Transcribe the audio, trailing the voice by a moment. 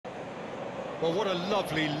Well, what a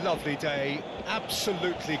lovely, lovely day.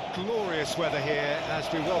 Absolutely glorious weather here as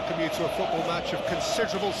we welcome you to a football match of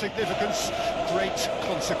considerable significance, great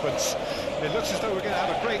consequence. It looks as though we're going to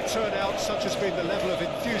have a great turnout, such has been the level of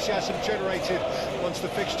enthusiasm generated once the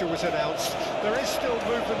fixture was announced. There is still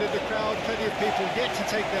movement in the crowd, plenty of people yet to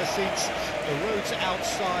take their seats. The roads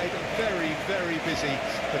outside very, very busy,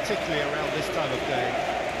 particularly around this time of day.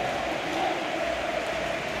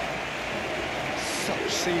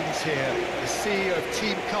 Such scenes here, the sea of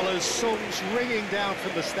team colours, songs ringing down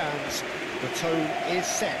from the stands. The tone is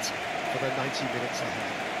set for the 90 minutes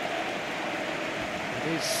ahead. It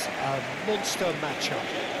is a monster matchup,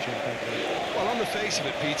 Jim Begley. Well, on the face of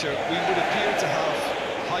it, Peter, we would appear to have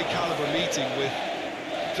a high-caliber meeting with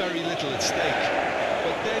very little at stake.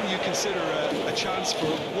 But then you consider a chance for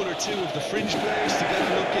one or two of the fringe players to get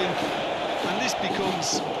a look in, and this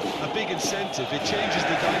becomes a big incentive. It changes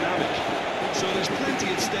the dynamic. So there's plenty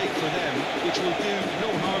at stake for them, which will do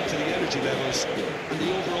no harm to the energy levels and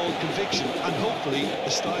the overall conviction, and hopefully the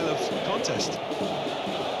style of contest.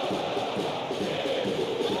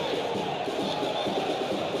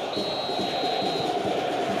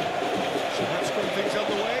 So let's get things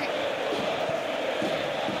underway.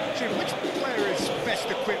 Jim, which player is best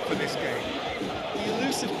equipped for this game? The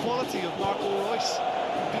elusive quality of Marco Reus.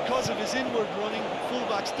 Because of his inward running,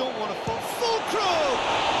 fullbacks don't want to fall. Fulcrum!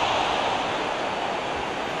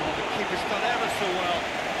 Keeper's done ever so well.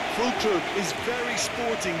 Fulcrum is very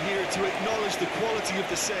sporting here to acknowledge the quality of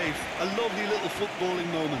the save. A lovely little footballing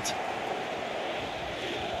moment.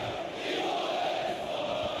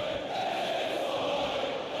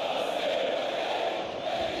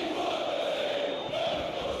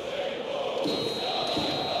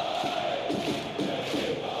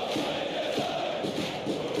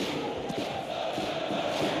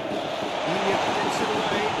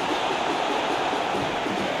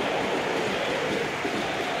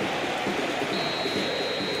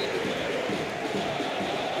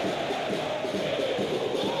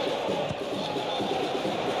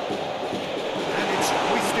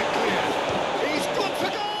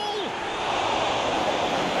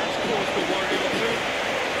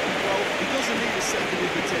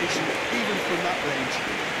 Even from that range.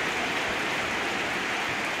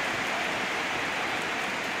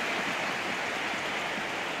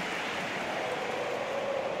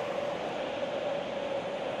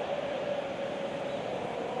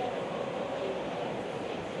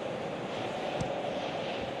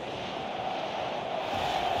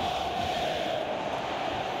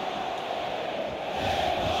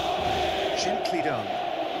 Gently done.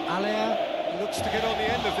 Allaire looks to get on the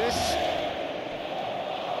end of this.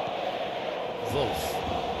 Wolf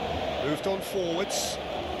moved on forwards.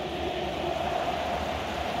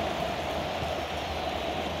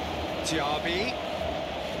 Diaby.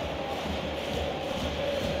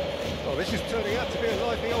 Oh, this is turning out to be a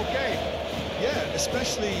lively old game. Yeah,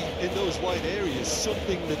 especially in those wide areas,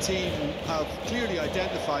 something the team have clearly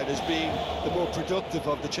identified as being the more productive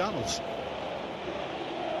of the channels.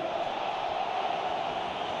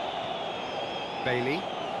 Bailey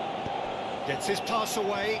gets his pass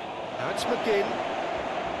away. Now it's McGinn.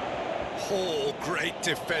 Oh, great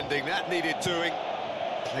defending. That needed doing.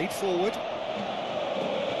 Played forward.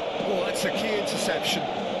 Oh, that's a key interception.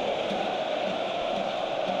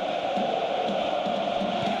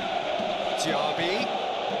 Diaby.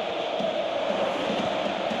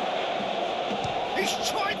 He's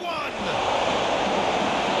tried one!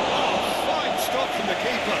 Oh, fine stop from the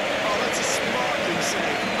keeper. Oh, that's a sparkling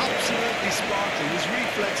save. Absolutely sparkling. His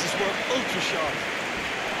reflexes were ultra-sharp.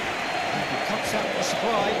 He cuts out the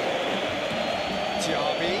supply.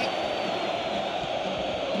 Diaby.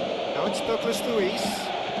 Now it's Douglas Luiz.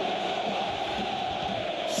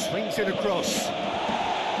 Swings it across.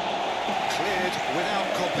 Cleared without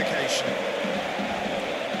complication.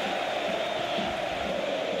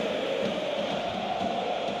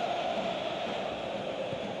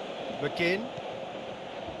 McGinn.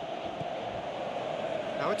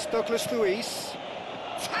 Now it's Douglas Luiz.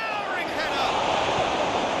 Towering header!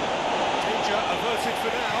 Danger averted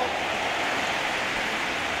for now.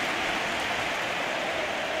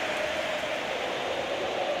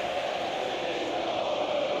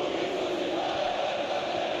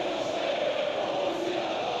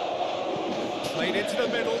 Played into the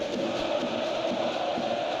middle.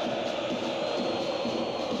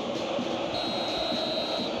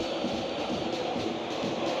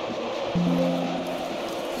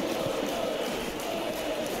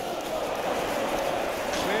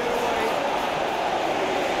 Clear away.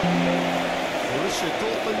 Borussia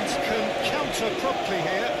Dortmund can counter promptly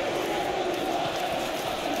here.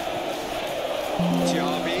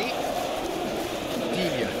 Diaby.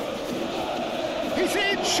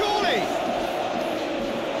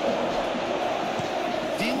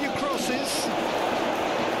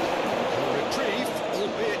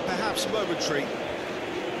 entry.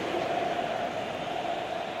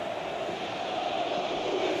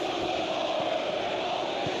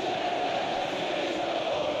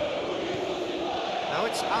 Now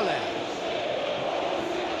it's Aller.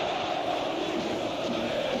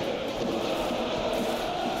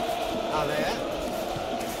 Aller.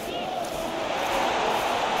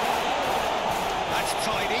 That's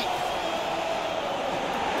tidy.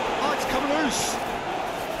 Oh, it's come loose.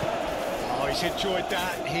 Oh, he's enjoyed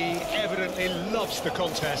that. He evidently loves the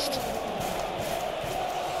contest.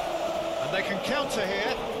 And they can counter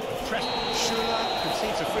here. Schuler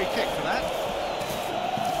concedes a free kick for that.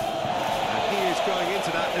 And he is going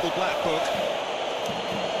into that little black book.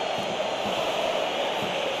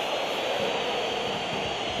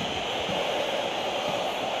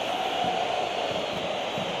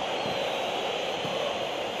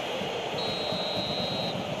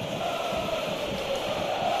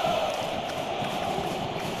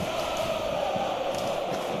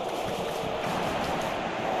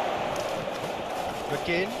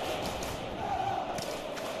 McGinn.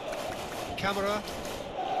 Camera.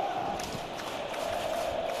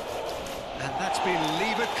 And that's been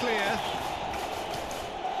levered clear.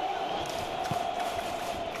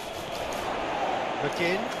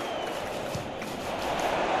 McGinn.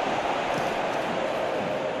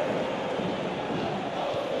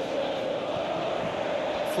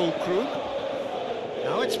 Fulkrug.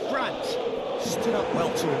 Now it's Brandt. Stood up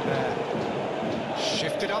well to him there.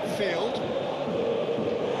 Shifted upfield.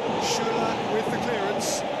 Schuler with the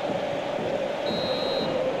clearance.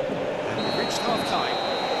 And we've reached half-time.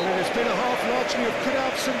 Well, it has been a half largely of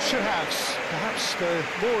could-haves and should-haves. Perhaps the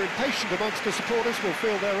more impatient amongst the supporters will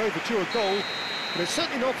feel they're overdue a goal, but it's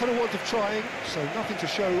certainly not for the want of trying, so nothing to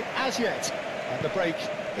show as yet. At the break,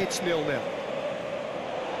 it's 0-0.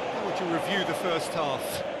 How would you review the first half?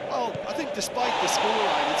 Well, I think despite the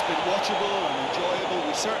scoreline, it's been watchable and enjoyable.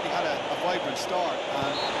 We certainly had a vibrant start.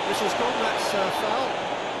 And This was gone, that's foul.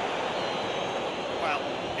 well,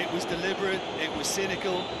 it was deliberate, it was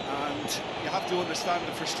cynical, and you have to understand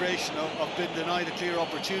the frustration of being denied a clear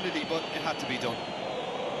opportunity, but it had to be done.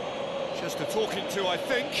 Just a talking to, I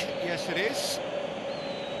think. Yes, it is.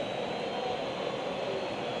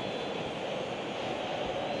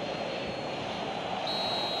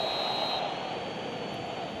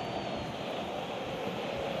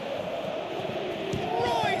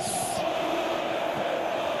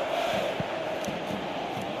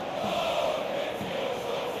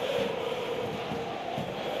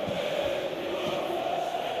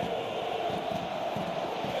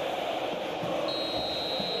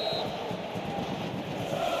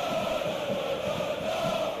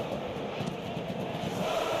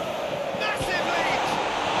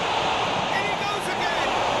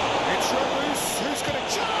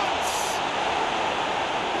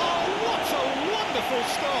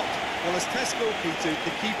 Stop. Well, as test goalkeeper,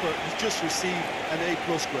 the keeper has just received an A+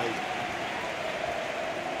 grade.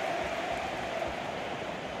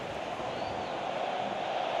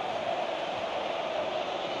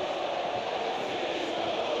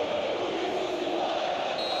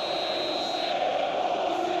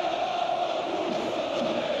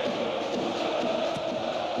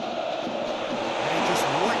 And he just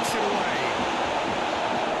whacks it away.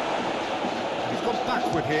 And he's gone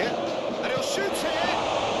backward here. And he'll shoot here.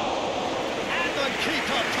 And the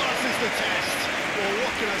keeper passes the test. Well,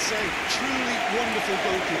 what can I say? Truly wonderful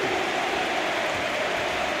goalkeeping.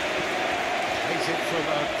 Plays it from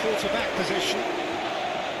a quarterback position.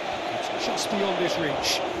 It's just beyond his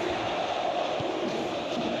reach.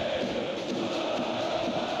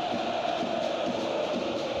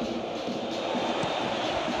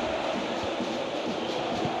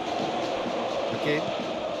 Again.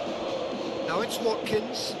 Now it's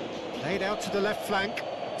Watkins. Played out to the left flank.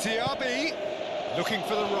 Diaby looking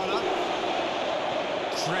for the runner.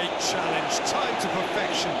 Great challenge, time to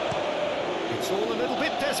perfection. It's all a little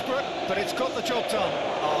bit desperate, but it's got the job done.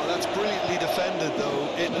 Oh, that's brilliantly defended, though.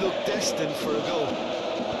 It looked destined for a goal.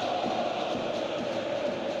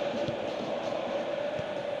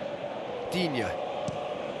 Digne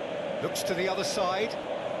looks to the other side.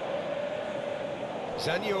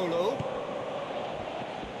 Zaniolo.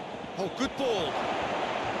 Oh, good ball.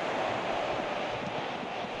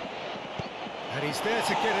 And he's there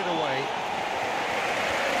to get it away.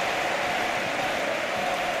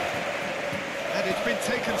 And it's been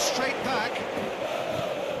taken straight back.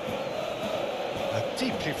 A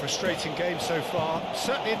deeply frustrating game so far.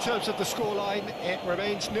 Certainly in terms of the scoreline, it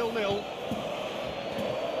remains 0-0.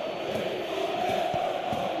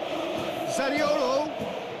 Zaniolo.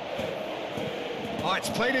 Oh, it's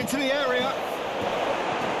played into the area.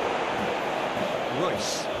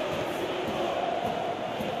 Royce.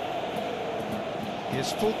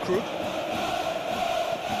 Here's Fulkrug.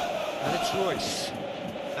 And it's Royce.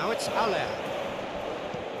 Now it's Allaire.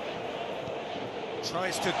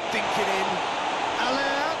 Tries to dink it in.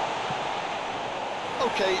 Allaire!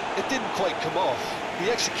 OK, it didn't quite come off.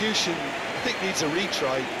 The execution, I think, needs a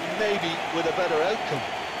retry, maybe with a better outcome.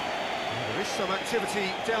 There is some activity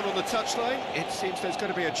down on the touchline. It seems there's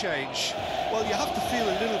going to be a change. Well, you have to feel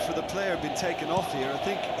a little for the player being taken off here. I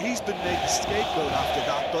think he's been made the scapegoat after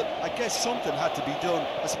that, but I guess something had to be done.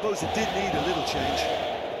 I suppose it did need a little change.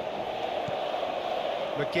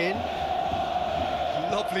 McGinn.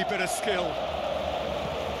 Lovely bit of skill.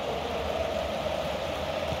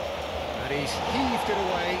 And he's heaved it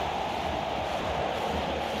away.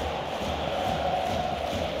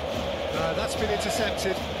 No, that's been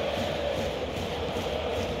intercepted.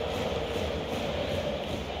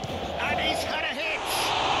 And he's had a hit!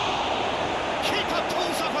 Keeper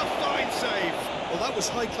pulls up a fine save. Well, that was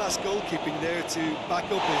high-class goalkeeping there to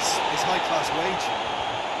back up his high-class wage.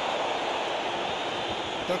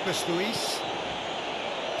 Douglas Luiz.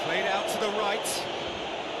 Played out to the right.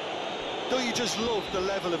 Don't you just love the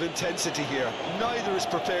level of intensity here? Neither is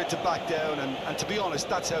prepared to back down, and to be honest,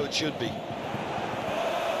 that's how it should be.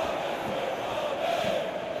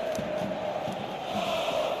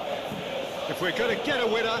 If we're going to get a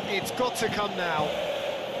winner, it's got to come now.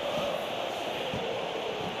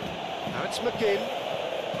 Now it's McGinn.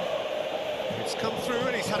 It's come through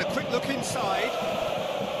and he's had a quick look inside.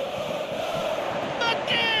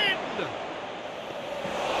 McGinn!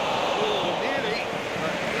 Oh, nearly,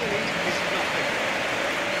 but nearly is nothing.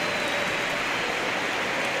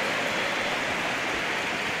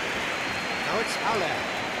 Now it's Allaire.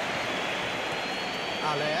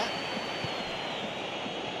 Allaire.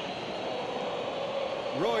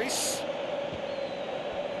 Royce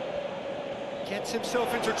gets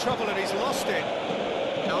himself into trouble and he's lost it.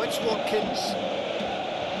 Now it's Watkins.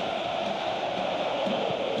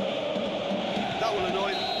 That will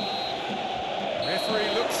annoy him.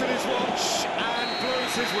 Referee looks at his watch and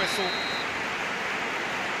blows his whistle.